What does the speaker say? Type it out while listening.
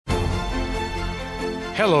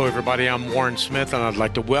Hello, everybody. I'm Warren Smith, and I'd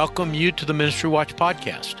like to welcome you to the Ministry Watch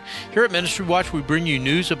podcast. Here at Ministry Watch, we bring you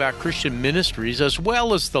news about Christian ministries as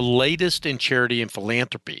well as the latest in charity and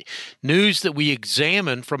philanthropy, news that we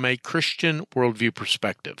examine from a Christian worldview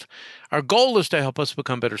perspective. Our goal is to help us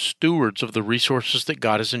become better stewards of the resources that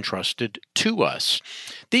God has entrusted to us.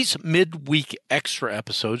 These midweek extra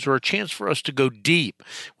episodes are a chance for us to go deep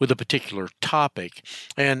with a particular topic.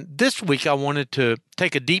 And this week, I wanted to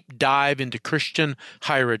take a deep dive into Christian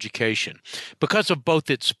higher education because of both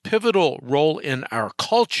its pivotal role in our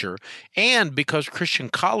culture and because Christian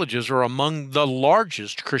colleges are among the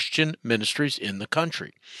largest Christian ministries in the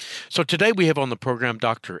country. So today we have on the program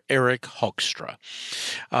Dr. Eric Hoekstra.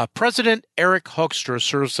 President Eric Hoekstra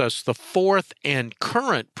serves as the fourth and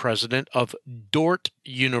current president of Dordt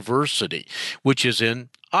University, which is in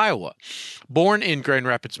Iowa. Born in Grand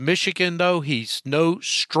Rapids, Michigan, though, he's no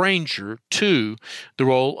stranger to the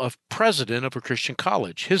role of president of a Christian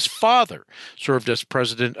college. His father served as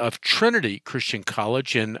president of Trinity Christian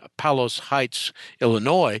College in Palos Heights,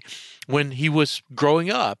 Illinois, when he was growing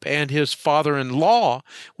up, and his father-in-law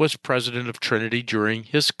was president of Trinity during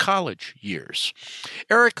his college years.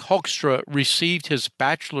 Eric Hoekstra received his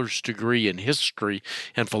bachelor's degree in history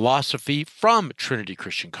and philosophy from Trinity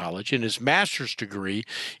Christian College and his master's degree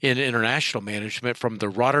in international management from the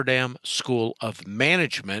Rotterdam School of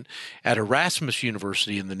Management at Erasmus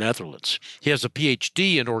University in the Netherlands. He has a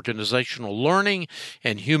PhD in organizational learning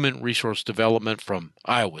and human resource development from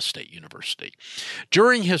Iowa State University.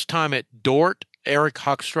 During his time at Dordt, Eric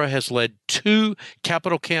Hoekstra has led two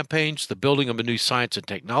capital campaigns, the building of a new science and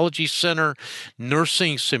technology center,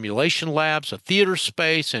 nursing simulation labs, a theater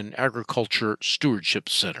space, and agriculture stewardship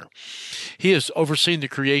center. He has overseen the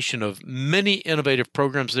creation of many innovative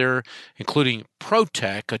programs there, including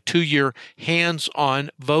ProTech, a 2-year hands-on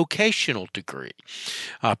vocational degree.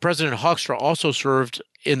 President Hoekstra also served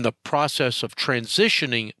in the process of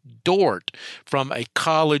transitioning Dordt from a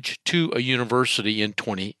college to a university in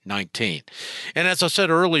 2019. And as I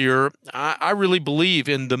said earlier, I really believe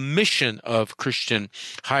in the mission of Christian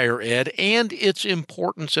higher ed and its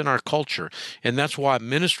importance in our culture. And that's why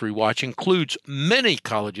Ministry Watch includes many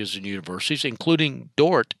colleges and universities, including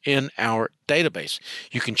Dordt, in our database.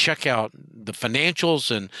 You can check out the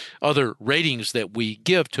financials and other ratings that we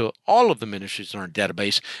give to all of the ministries in our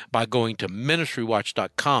database by going to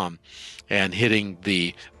ministrywatch.com and hitting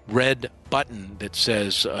the red button that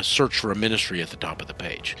says search for a ministry at the top of the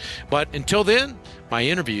page. But until then, my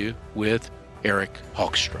interview with Eric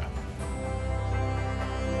Hoekstra.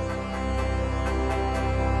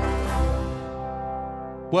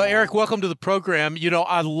 Well, Eric, welcome to the program. You know,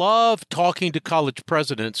 I love talking to college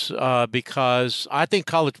presidents because I think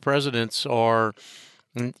college presidents are,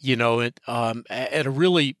 at a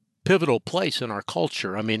really pivotal place in our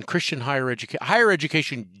culture. I mean, Christian higher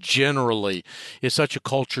education generally is such a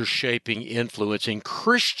culture-shaping influence, and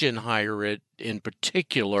Christian higher ed in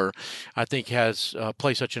particular, I think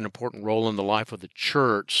plays such an important role in the life of the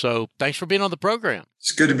church. So thanks for being on the program.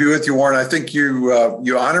 It's good to be with you, Warren. I think you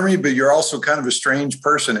honor me, but you're also kind of a strange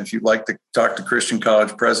person if you'd like to talk to Christian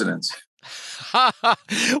college presidents.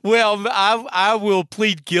 Well, I will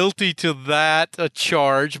plead guilty to that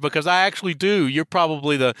charge because I actually do. You're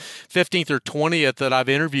probably the 15th or 20th that I've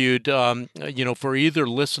interviewed, for either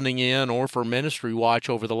listening in or for Ministry Watch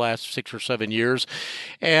over the last 6 or 7 years.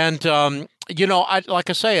 And, I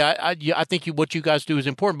think what you guys do is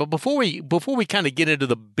important. But before we kind of get into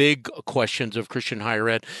the big questions of Christian higher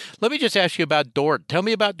ed, let me just ask you about Dordt. Tell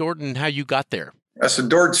me about Dordt and how you got there. So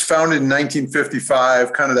Dordt's founded in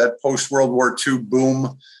 1955, kind of that post-World War II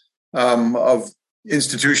boom of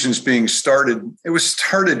institutions being started. It was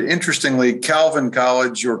started, interestingly, Calvin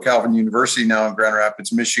College, or Calvin University now in Grand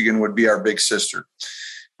Rapids, Michigan, would be our big sister.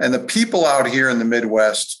 And the people out here in the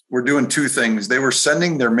Midwest were doing two things. They were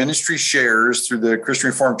sending their ministry shares through the Christian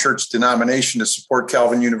Reformed Church denomination to support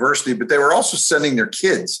Calvin University, but they were also sending their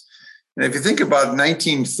kids. And if you think about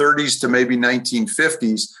 1930s to maybe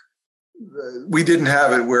 1950s, we didn't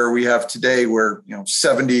have it where we have today, where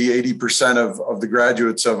 70, 80% of the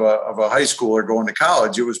graduates of a high school are going to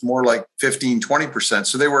college. It was more like 15, 20%.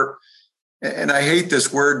 So they were, and I hate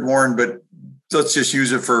this word, Warren, but let's just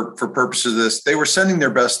use it for purposes of this. They were sending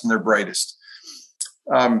their best and their brightest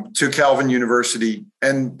to Calvin University,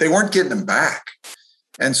 and they weren't getting them back.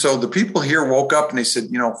 And so the people here woke up and they said,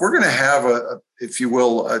 if we're going to have a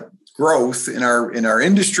growth in our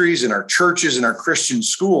industries, in our churches, in our Christian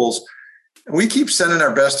schools, we keep sending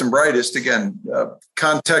our best and brightest, again,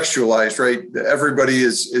 contextualized, right? Everybody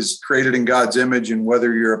is created in God's image, and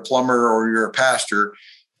whether you're a plumber or you're a pastor,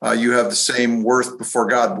 you have the same worth before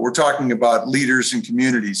God. But we're talking about leaders and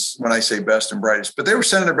communities when I say best and brightest. But they were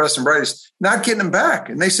sending their best and brightest, not getting them back.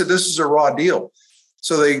 And they said, this is a raw deal.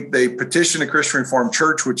 So they petitioned the Christian Reformed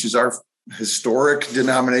Church, which is our historic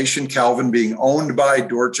denomination, Calvin being owned by,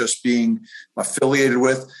 Dort just being affiliated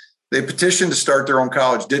with. They petitioned to start their own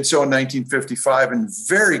college, did so in 1955, and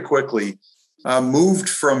very quickly moved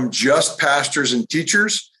from just pastors and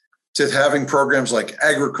teachers to having programs like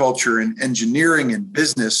agriculture and engineering and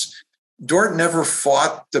business. Dort never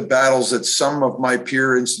fought the battles that some of my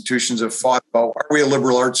peer institutions have fought about, are we a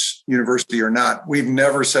liberal arts university or not? We've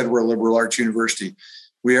never said we're a liberal arts university.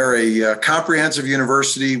 We are a comprehensive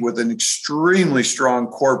university with an extremely strong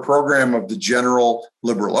core program of the general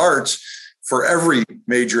liberal arts for every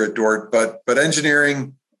major at Dort, but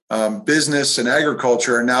engineering, business, and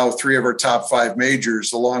agriculture are now 3 of our top 5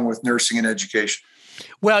 majors, along with nursing and education.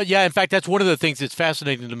 Well, yeah, in fact, that's one of the things that's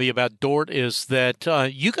fascinating to me about Dort is that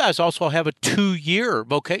you guys also have a 2-year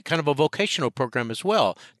kind of a vocational program as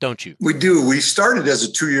well, don't you? We do. We started as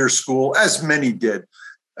a 2-year school, as many did.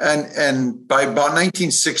 And by about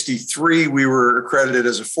 1963, we were accredited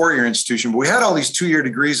as a 4-year institution. But we had all these 2-year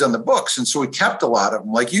degrees on the books. And so we kept a lot of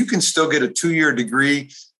them. Like you can still get a 2-year degree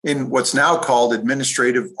in what's now called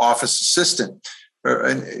administrative office assistant.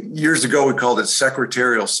 And years ago, we called it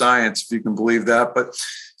secretarial science, if you can believe that. But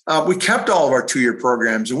we kept all of our 2-year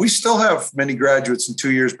programs, and we still have many graduates in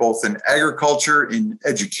 2 years, both in agriculture, in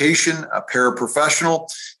education, a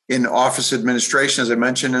paraprofessional, in office administration, as I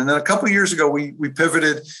mentioned. And then a couple of years ago, we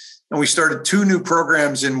pivoted and we started 2 new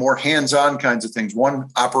programs in more hands-on kinds of things. 1,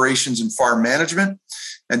 operations and farm management,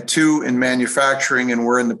 and 2, in manufacturing. And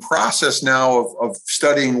we're in the process now of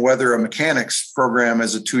studying whether a mechanics program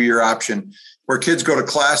is a 2-year option, where kids go to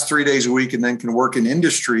class 3 days a week and then can work in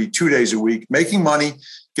industry 2 days a week, making money,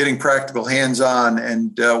 getting practical hands-on.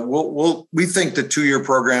 And we think the 2-year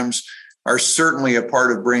programs are certainly a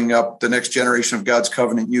part of bringing up the next generation of God's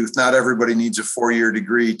covenant youth. Not everybody needs a 4-year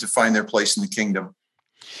degree to find their place in the kingdom.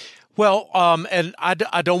 Well, and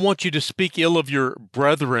I don't want you to speak ill of your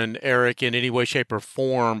brethren, Eric, in any way, shape, or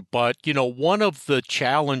form, but, one of the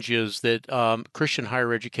challenges that Christian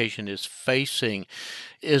higher education is facing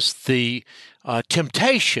is the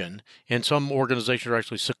temptation, and some organizations are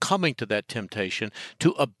actually succumbing to that temptation,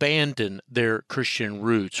 to abandon their Christian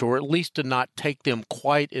roots, or at least to not take them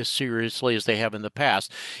quite as seriously as they have in the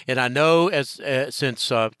past. And I know,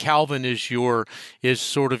 since Calvin is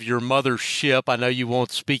sort of your mothership, I know you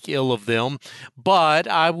won't speak ill of them, but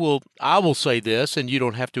I will say this, and you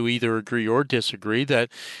don't have to either agree or disagree,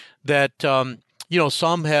 that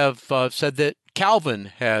some have said that Calvin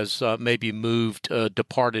has maybe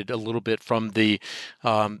departed a little bit from the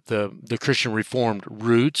Christian Reformed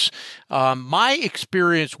roots. My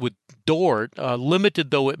experience with Dort, limited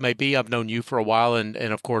though it may be, I've known you for a while, and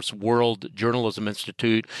of course, World Journalism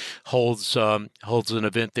Institute holds an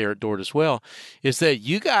event there at Dort as well, is that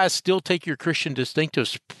you guys still take your Christian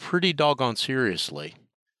distinctives pretty doggone seriously.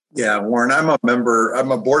 Yeah, Warren, I'm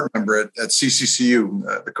a board member at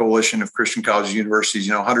CCCU, the Coalition of Christian Colleges and Universities,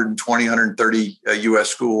 120, 130 U.S.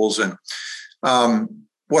 schools. And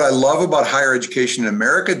what I love about higher education in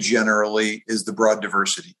America generally is the broad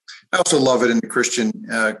diversity. I also love it in the Christian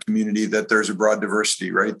community that there's a broad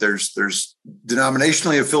diversity, right? There's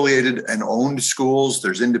denominationally affiliated and owned schools.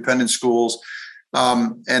 There's independent schools.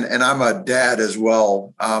 And I'm a dad as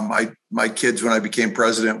well. My kids, when I became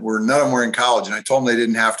president, none of them were in college, and I told them they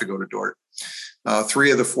didn't have to go to Dort.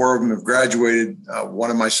 3 of the 4 of them have graduated.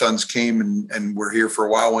 One of my sons came and were here for a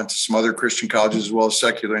while, went to some other Christian colleges as well as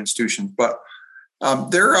secular institutions. But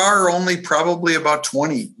there are only probably about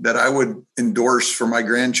 20 that I would endorse for my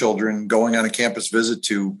grandchildren going on a campus visit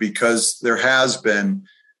to, because there has been,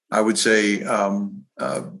 I would say,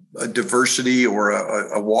 a diversity or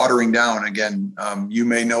a watering down. Again, you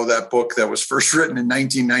may know that book that was first written in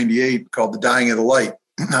 1998 called The Dying of the Light.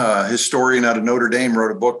 A historian out of Notre Dame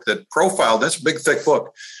wrote a book that profiled, that's a big, thick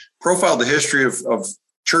book, profiled the history of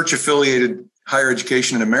church-affiliated higher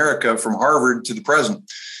education in America from Harvard to the present.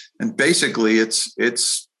 And basically,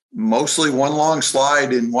 it's mostly one long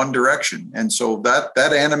slide in one direction. And so that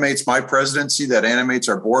animates my presidency, that animates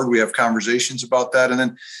our board. We have conversations about that. And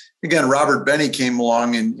then again, Robert Benny came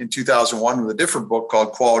along in 2001 with a different book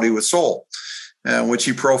called Quality with Soul, which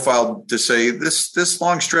he profiled to say this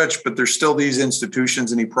long stretch, but there's still these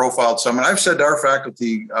institutions, and he profiled some. And I've said to our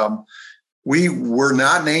faculty, we were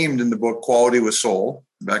not named in the book Quality with Soul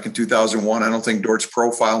back in 2001. I don't think Dort's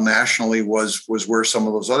profile nationally was where some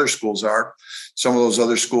of those other schools are. Some of those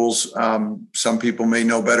other schools, some people may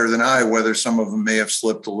know better than I, whether some of them may have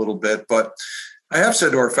slipped a little bit. But I have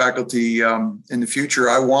said to our faculty, in the future,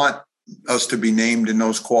 I want us to be named in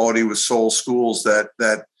those quality with soul schools that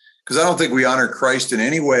because I don't think we honor Christ in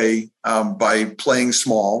any way by playing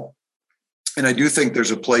small. And I do think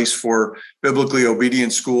there's a place for biblically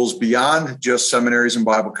obedient schools beyond just seminaries and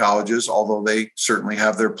Bible colleges, although they certainly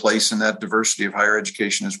have their place in that diversity of higher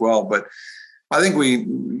education as well. But I think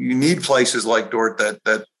you need places like Dordt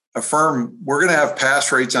that affirm we're going to have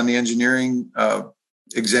pass rates on the engineering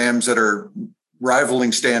exams that are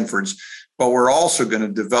rivaling Stanford's, but we're also going to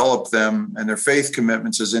develop them and their faith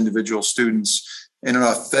commitments as individual students in an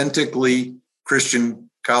authentically Christian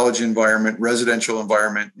college environment, residential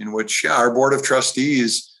environment, in which our board of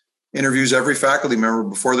trustees interviews every faculty member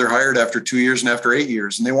before they're hired after 2 years and after 8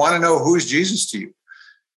 years. And they want to know, who is Jesus to you?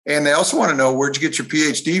 And they also want to know, where'd you get your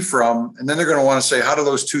PhD from? And then they're going to want to say, how do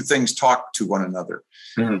those two things talk to one another?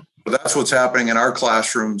 Mm-hmm. So that's what's happening in our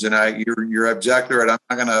classrooms. And you're exactly right. I'm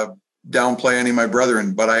not going to downplay any of my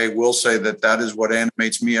brethren, but I will say that is what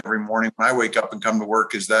animates me every morning when I wake up and come to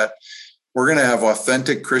work, is that we're going to have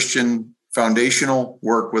authentic Christian foundational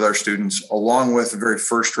work with our students, along with a very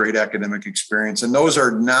first-rate academic experience. And those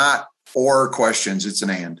are not or questions, it's an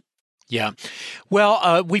and. Yeah.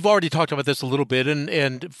 Well, we've already talked about this a little bit,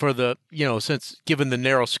 and for the, since given the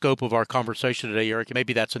narrow scope of our conversation today, Eric,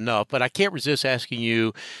 maybe that's enough, but I can't resist asking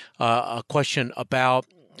you a question about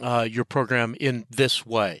your program in this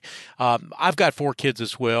way. I've got 4 kids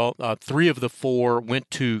as well. 3 of the 4 went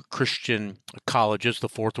to Christian colleges. The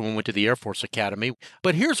 4th one went to the Air Force Academy.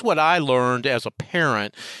 But here's what I learned as a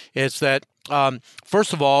parent is that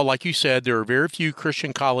first of all, like you said, there are very few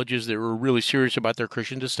Christian colleges that were really serious about their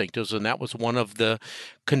Christian distinctives, and that was one of the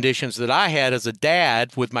conditions that I had as a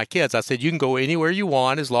dad with my kids. I said, you can go anywhere you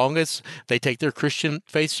want as long as they take their Christian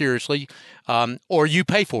faith seriously, or you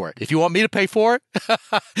pay for it. If you want me to pay for it,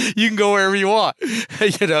 you can go wherever you want.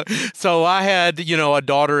 So I had, a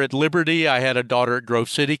daughter at Liberty, I had a daughter at Grove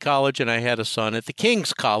City College, and I had a son at the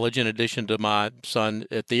King's College, in addition to my son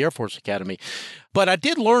at the Air Force Academy. But I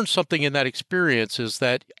did learn something in that experience, is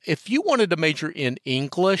that if you wanted to major in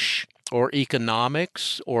English or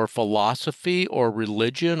economics or philosophy or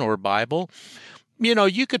religion or Bible,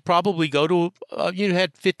 you could probably go to, you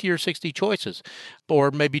had 50 or 60 choices,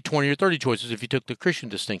 or maybe 20 or 30 choices if you took the Christian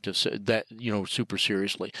distinctives that, super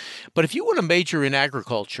seriously. But if you want to major in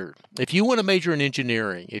agriculture, if you want to major in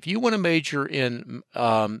engineering, if you want to major in,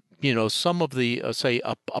 some of the, say,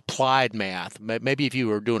 applied math, maybe if you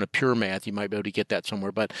were doing a pure math, you might be able to get that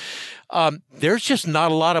somewhere. But there's just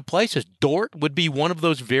not a lot of places. Dordt would be one of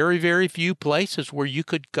those very, very few places where you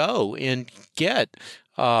could go and get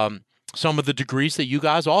some of the degrees that you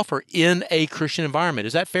guys offer in a Christian environment.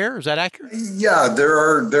 Is that fair? Is that accurate? Yeah, there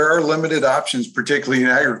are limited options, particularly in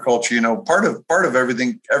agriculture. Part of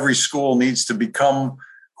everything, every school needs to become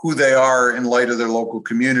who they are in light of their local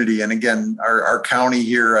community. And again, our county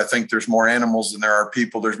here, I think there's more animals than there are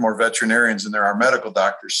people. There's more veterinarians than there are medical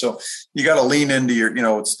doctors. So you got to lean into your,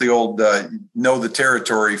 it's the old know the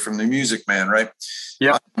territory from the Music Man, right?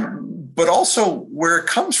 Yeah. But also where it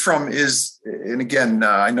comes from is, and again,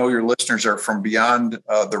 I know your listeners are from beyond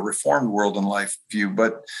the Reformed World and Life View,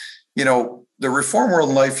 but, the Reformed World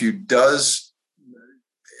and Life View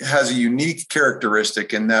has a unique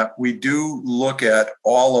characteristic in that we do look at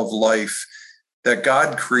all of life, that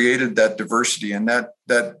God created that diversity, and that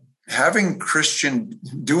having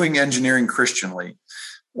doing engineering Christianly,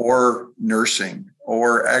 or nursing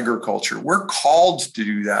or agriculture, we're called to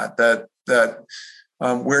do that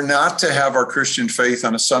we're not to have our Christian faith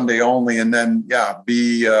on a Sunday only and then,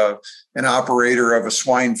 be an operator of a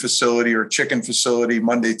swine facility or chicken facility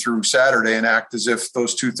Monday through Saturday and act as if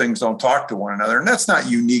those two things don't talk to one another. And that's not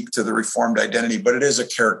unique to the Reformed identity, but it is a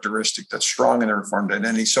characteristic that's strong in the Reformed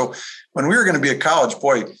identity. So when we were going to be at college,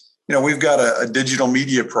 we've got a digital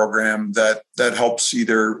media program that helps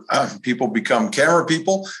either people become camera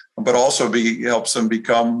people, but also helps them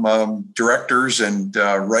become directors and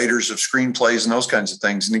writers of screenplays and those kinds of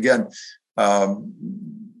things. And again,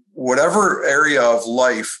 whatever area of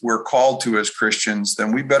life we're called to as Christians,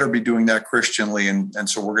 then we better be doing that Christianly. And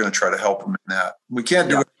so we're going to try to help them in that. We can't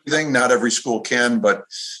do everything. Not every school can, but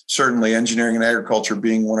certainly engineering and agriculture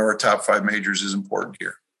being one of our top 5 majors is important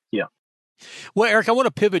here. Well, Eric, I want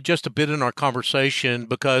to pivot just a bit in our conversation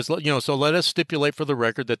because, so let us stipulate for the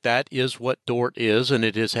record that is what Dordt is, and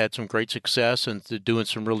it has had some great success and doing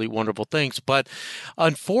some really wonderful things. But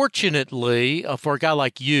unfortunately, for a guy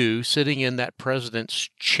like you sitting in that president's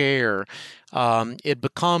chair, it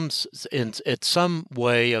becomes in some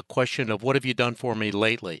way a question of what have you done for me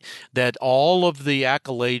lately? That all of the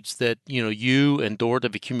accolades that you and Dort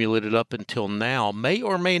have accumulated up until now may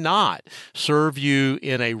or may not serve you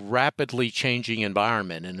in a rapidly changing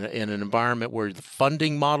environment, in an environment where the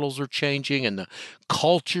funding models are changing and the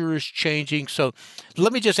culture is changing. So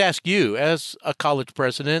let me just ask you, as a college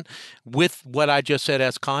president, with what I just said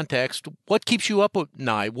as context, what keeps you up at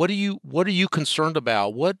night? What are you concerned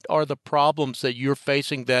about? What are the problems that you're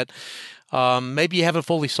facing that maybe you haven't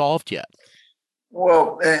fully solved yet?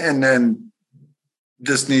 Well, and then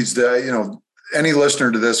this needs to, any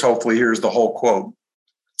listener to this hopefully hears the whole quote.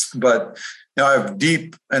 But I have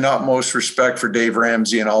deep and utmost respect for Dave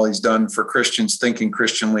Ramsey and all he's done for Christians thinking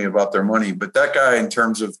Christianly about their money. But that guy, in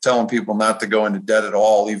terms of telling people not to go into debt at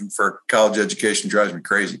all, even for college education, drives me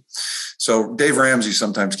crazy. So Dave Ramsey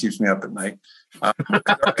sometimes keeps me up at night.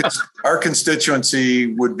 Our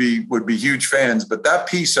constituency would be huge fans, but that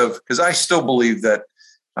piece of, because I still believe that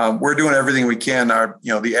we're doing everything we can.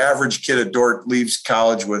 The average kid at Dort leaves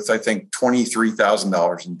college with, I think,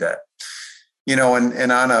 $23,000 in debt.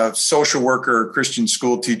 And on a social worker or Christian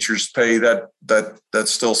school teacher's pay,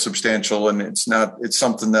 that's still substantial. And it's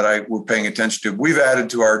something that we're paying attention to. We've added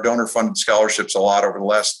to our donor funded scholarships a lot over the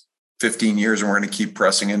last 15 years, and we're going to keep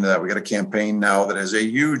pressing into that. We got a campaign now that has a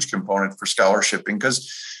huge component for scholarshiping,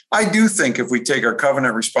 because I do think if we take our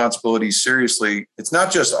covenant responsibilities seriously, it's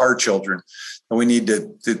not just our children, and we need to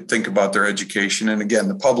think about their education. And again,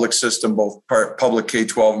 the public system, both public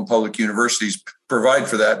K-12 and public universities, provide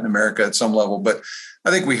for that in America at some level. But I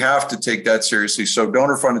think we have to take that seriously. So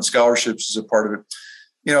donor-funded scholarships is a part of it.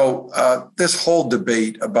 This whole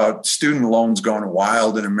debate about student loans going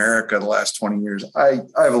wild in America the last 20 years, I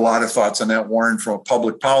have a lot of thoughts on that, Warren. From a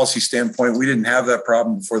public policy standpoint, we didn't have that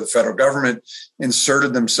problem before the federal government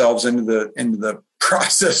inserted themselves into the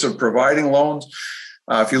process of providing loans.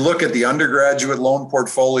 If you look at the undergraduate loan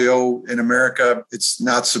portfolio in America, it's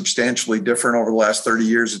not substantially different over the last 30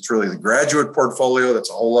 years. It's really the graduate portfolio. That's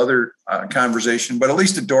a whole other conversation. But at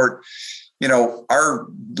least at Dort, our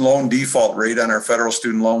loan default rate on our federal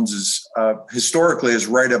student loans is historically is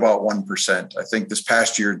right about 1%. I think this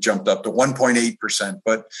past year it jumped up to 1.8%.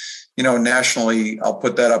 But, nationally, I'll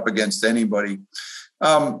put that up against anybody.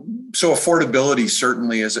 So affordability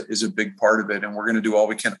certainly is a big part of it, and we're going to do all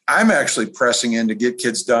we can. I'm actually pressing in to get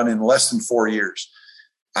kids done in less than 4 years.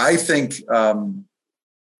 I think,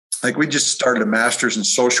 we just started a master's in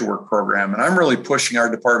social work program, and I'm really pushing our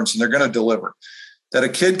departments, and they're going to deliver, that a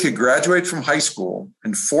kid could graduate from high school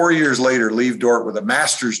and 4 years later leave Dort with a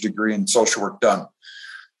master's degree in social work done.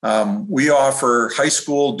 We offer high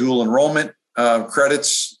school dual enrollment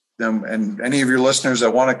credits. And any of your listeners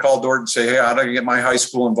that want to call Dort and say, hey, how do I get my high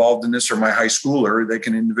school involved in this, or my high schooler, they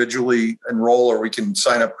can individually enroll, or we can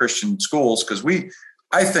sign up Christian schools. Because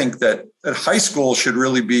I think that high school should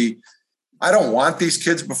really be, I don't want these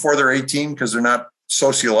kids before they're 18 because they're not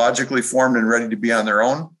sociologically formed and ready to be on their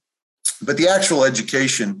own. But the actual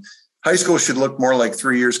education, high school should look more like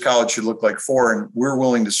 3 years, college should look like 4. And we're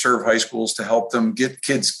willing to serve high schools to help them get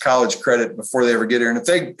kids college credit before they ever get here. And if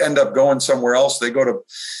they end up going somewhere else, they go to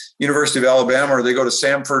University of Alabama or they go to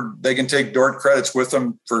Samford, they can take Dort credits with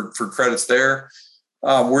them for credits there.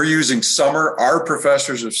 We're using summer. Our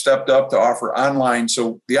professors have stepped up to offer online.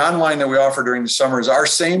 So the online that we offer during the summer is our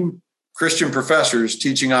same Christian professors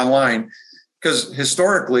teaching online. Because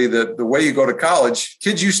historically, the way you go to college,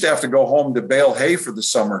 kids used to have to go home to bale hay for the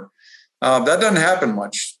summer. That doesn't happen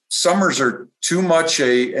much. Summers are too much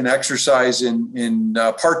an exercise in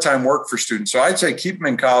part-time work for students. So I'd say keep them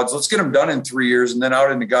in college. Let's get them done in 3 years and then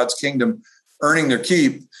out into God's kingdom, earning their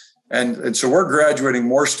keep. And so we're graduating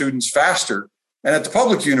more students faster. And at the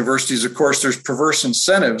public universities, of course, there's perverse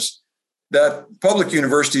incentives that public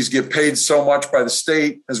universities get paid so much by the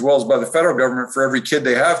state as well as by the federal government for every kid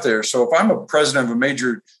they have there. So if I'm a president of a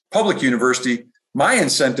major public university, my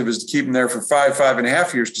incentive is to keep them there for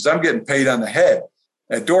 5.5 years, because I'm getting paid on the head.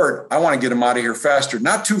 At Dort, I want to get them out of here faster.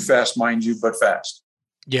 Not too fast, mind you, but fast.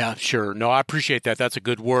 Yeah, sure. No, I appreciate that. That's a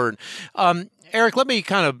good word. Eric, let me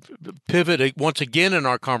kind of pivot once again in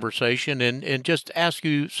our conversation and just ask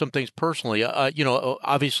you some things personally.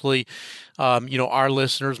 Obviously, our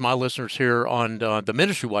listeners, my listeners here on the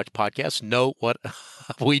Ministry Watch podcast know what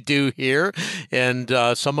we do here. And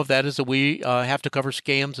some of that is that we have to cover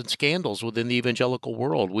scams and scandals within the evangelical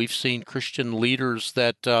world. We've seen Christian leaders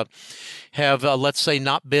that have, let's say,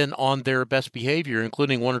 not been on their best behavior,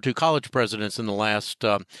 including 1 or 2 college presidents in the last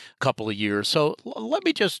couple of years. So let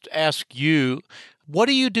me just ask you, what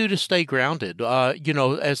do you do to stay grounded?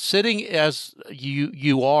 As sitting as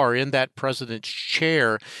you are in that president's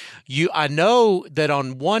chair, I know that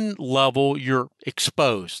on one level you're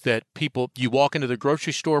exposed. That you walk into the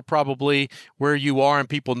grocery store probably where you are, and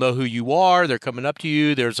people know who you are. They're coming up to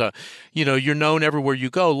you. You're known everywhere you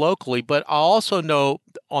go locally. But I also know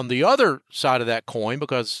on the other side of that coin,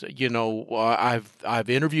 because I've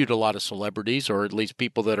interviewed a lot of celebrities, or at least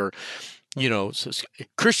people that are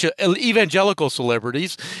Christian evangelical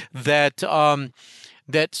celebrities, that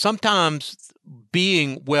sometimes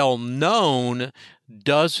being well known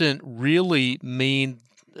doesn't really mean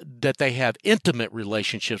that they have intimate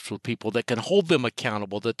relationships with people that can hold them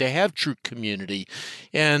accountable, that they have true community.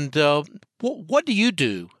 And what do you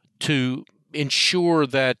do to ensure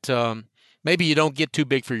that maybe you don't get too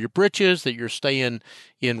big for your britches, that you're staying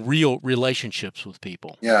in real relationships with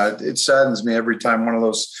people? Yeah, it saddens me every time one of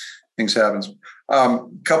those things happens.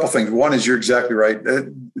 Couple things. One is, you're exactly right.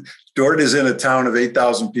 Dordt is in a town of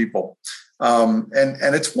 8,000 people.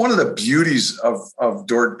 And it's one of the beauties of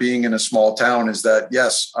Dordt being in a small town is that,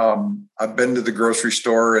 yes, I've been to the grocery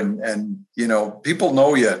store and people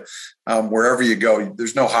know you wherever you go.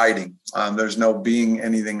 There's no hiding. There's no being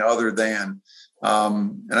anything other than.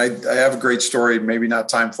 And I have a great story, maybe not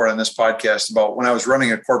time for it on this podcast, about when I was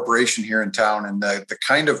running a corporation here in town, and the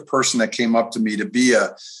kind of person that came up to me to be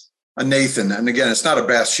a Nathan. And again, it's not a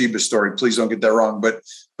Bathsheba story. Please don't get that wrong. But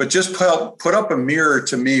just put up a mirror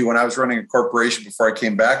to me when I was running a corporation before I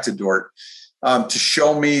came back to Dordt, to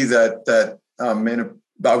show me that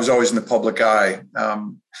I was always in the public eye.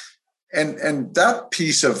 And that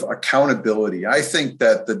piece of accountability, I think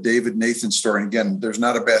that the David Nathan story, and again, there's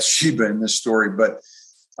not a Bathsheba in this story, but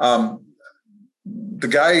the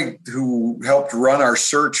guy who helped run our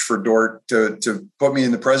search for Dordt to put me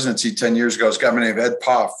in the presidency 10 years ago is a guy named Ed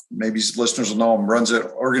Poff. Maybe listeners will know him, runs an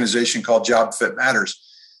organization called Job Fit Matters.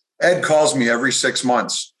 Ed calls me every 6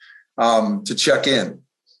 months to check in.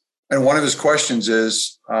 And one of his questions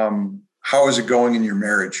is, how is it going in your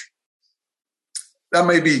marriage? That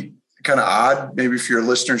may be kind of odd, maybe for your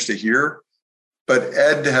listeners to hear, but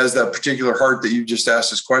Ed has that particular heart that you just asked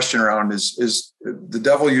this question around. Is the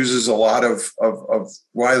devil uses a lot of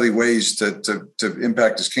wily ways to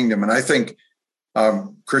impact his kingdom. And I think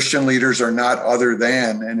Christian leaders are not other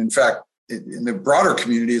than, and in fact, in the broader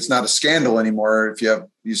community, it's not a scandal anymore if you have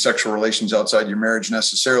these sexual relations outside your marriage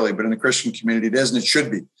necessarily, but in the Christian community, it is, and it should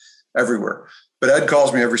be everywhere. But Ed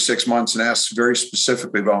calls me every 6 months and asks very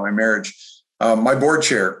specifically about my marriage. My board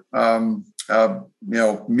chair,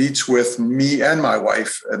 meets with me and my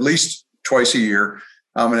wife at least twice a year,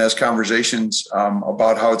 and has conversations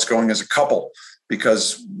about how it's going as a couple,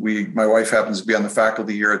 because my wife happens to be on the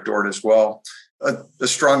faculty here at Dordt as well. A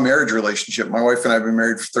strong marriage relationship. My wife and I have been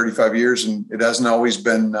married for 35 years, and it hasn't always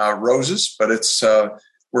been roses, but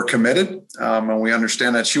we're committed, and we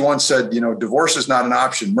understand that. She once said, divorce is not an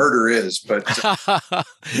option, murder is. But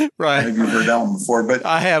right. Maybe you've heard that one before. But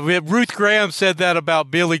I have. Ruth Graham said that about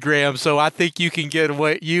Billy Graham, so I think you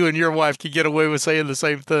and your wife can get away with saying the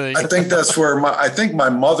same thing. I think that's where my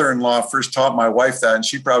mother-in-law first taught my wife that, and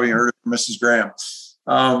she probably heard it from Mrs. Graham.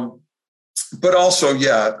 But also,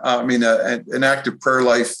 an active prayer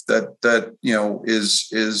life that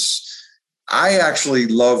is. I actually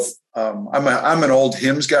love. I'm an old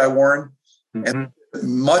hymns guy, Warren, and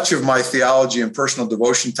much of my theology and personal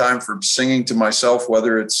devotion time for singing to myself,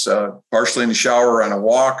 whether it's partially in the shower or on a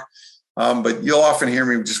walk. But you'll often hear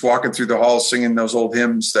me just walking through the halls singing those old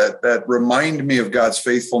hymns that remind me of God's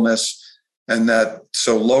faithfulness, and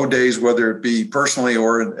so low days, whether it be personally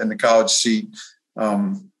or in the college seat,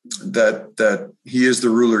 that he is the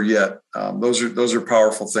ruler yet. Those are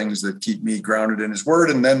powerful things that keep me grounded in his word,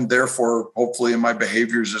 and then therefore hopefully in my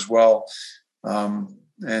behaviors as well.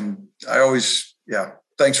 And I always,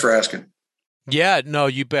 thanks for asking. Yeah, no,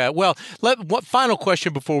 you bet. Well, what final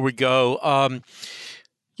question before we go?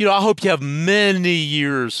 I hope you have many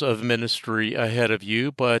years of ministry ahead of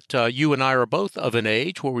you, but you and I are both of an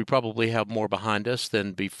age where we probably have more behind us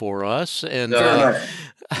than before us. And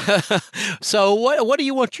so what do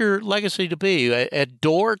you want your legacy to be at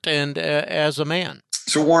Dordt and as a man?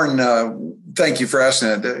 So, Warren, thank you for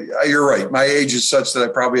asking that. You're right. My age is such that I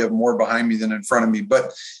probably have more behind me than in front of me.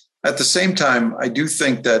 But at the same time, I do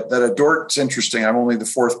think that at Dordt, it's interesting. I'm only the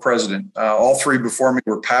fourth president. All three before me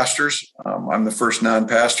were pastors. I'm the first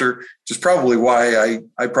non-pastor, which is probably why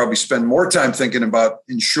I probably spend more time thinking about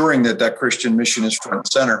ensuring that Christian mission is front and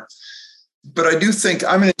center. But I do think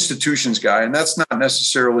I'm an institutions guy, and that's not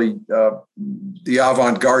necessarily the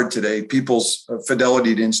avant-garde today, people's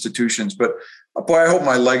fidelity to institutions. But boy, I hope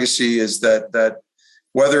my legacy is that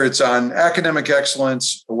whether it's on academic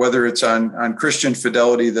excellence or whether it's on Christian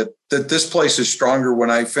fidelity, that this place is stronger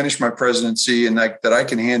when I finish my presidency, and that I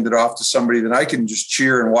can hand it off to somebody that I can just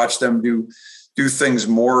cheer and watch them do things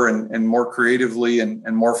more and more creatively and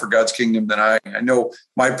more for God's kingdom than I know.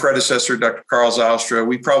 My predecessor, Dr. Carl Zylstra,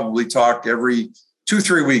 we probably talk every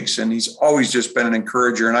 2-3 weeks, and he's always just been an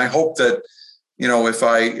encourager. And I hope that,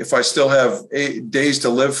 if I still have days to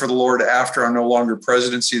live for the Lord after I'm no longer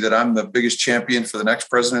presidency, that I'm the biggest champion for the next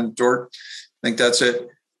president of Dordt. I think that's it.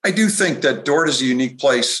 I do think that Dordt is a unique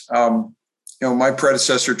place. My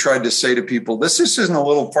predecessor tried to say to people, this isn't a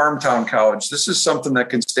little farm town college. This is something that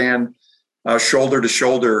can stand shoulder to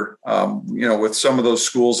shoulder, with some of those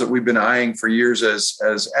schools that we've been eyeing for years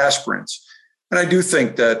as aspirants. And I do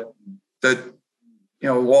think that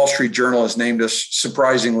Wall Street Journal has named us,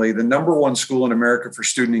 surprisingly, the number one school in America for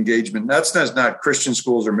student engagement. That's not Christian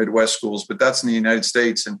schools or Midwest schools, but that's in the United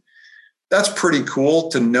States. And that's pretty cool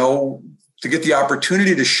to know, to get the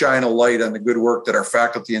opportunity to shine a light on the good work that our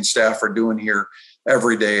faculty and staff are doing here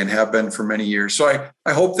every day and have been for many years. So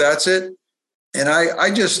I hope that's it. And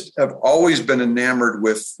I just have always been enamored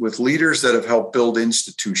with leaders that have helped build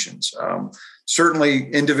institutions. Certainly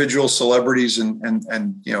individual celebrities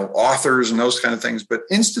and authors and those kind of things, but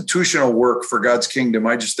institutional work for God's kingdom,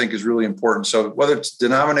 I just think is really important. So whether it's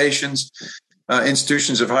denominations,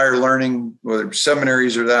 institutions of higher learning, whether it's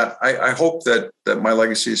seminaries or that, I hope that my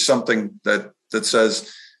legacy is something that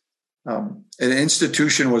says an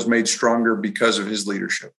institution was made stronger because of his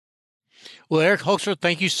leadership. Well, Eric Hoekstra,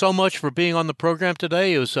 thank you so much for being on the program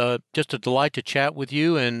today. It was just a delight to chat with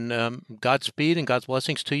you, and Godspeed and God's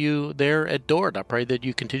blessings to you there at Dordt. I pray that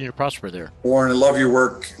you continue to prosper there. Warren, I love your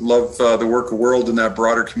work. Love the work of World and that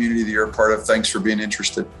broader community that you're a part of. Thanks for being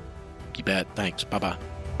interested. You bet. Thanks. Bye-bye.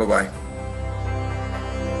 Bye-bye.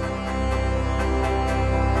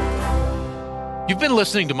 You've been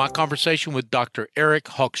listening to my conversation with Dr. Eric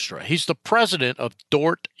Hoekstra. He's the president of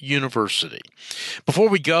Dordt University. Before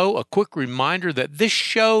we go, a quick reminder that this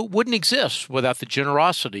show wouldn't exist without the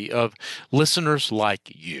generosity of listeners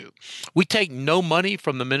like you. We take no money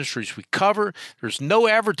from the ministries we cover. There's no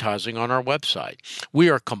advertising on our website. We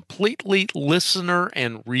are completely listener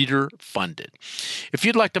and reader funded. If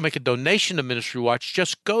you'd like to make a donation to Ministry Watch,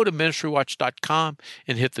 just go to ministrywatch.com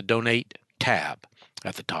and hit the Donate tab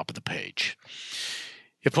at the top of the page.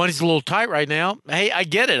 If money's a little tight right now, hey, I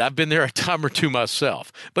get it. I've been there a time or two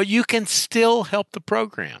myself. But you can still help the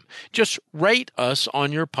program. Just rate us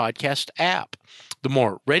on your podcast app. The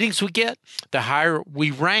more ratings we get, the higher we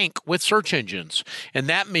rank with search engines. And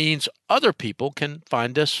that means other people can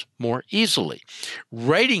find us more easily.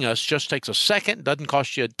 Rating us just takes a second, doesn't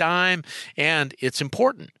cost you a dime, and it's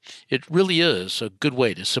important. It really is a good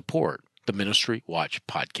way to support the Ministry Watch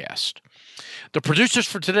podcast. The producers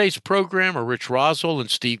for today's program are Rich Roswell and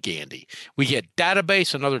Steve Gandy. We get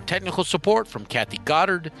database and other technical support from Kathy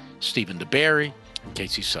Goddard, Stephen DeBerry, and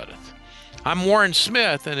Casey Suddeth. I'm Warren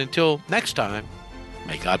Smith, and until next time,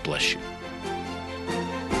 may God bless you.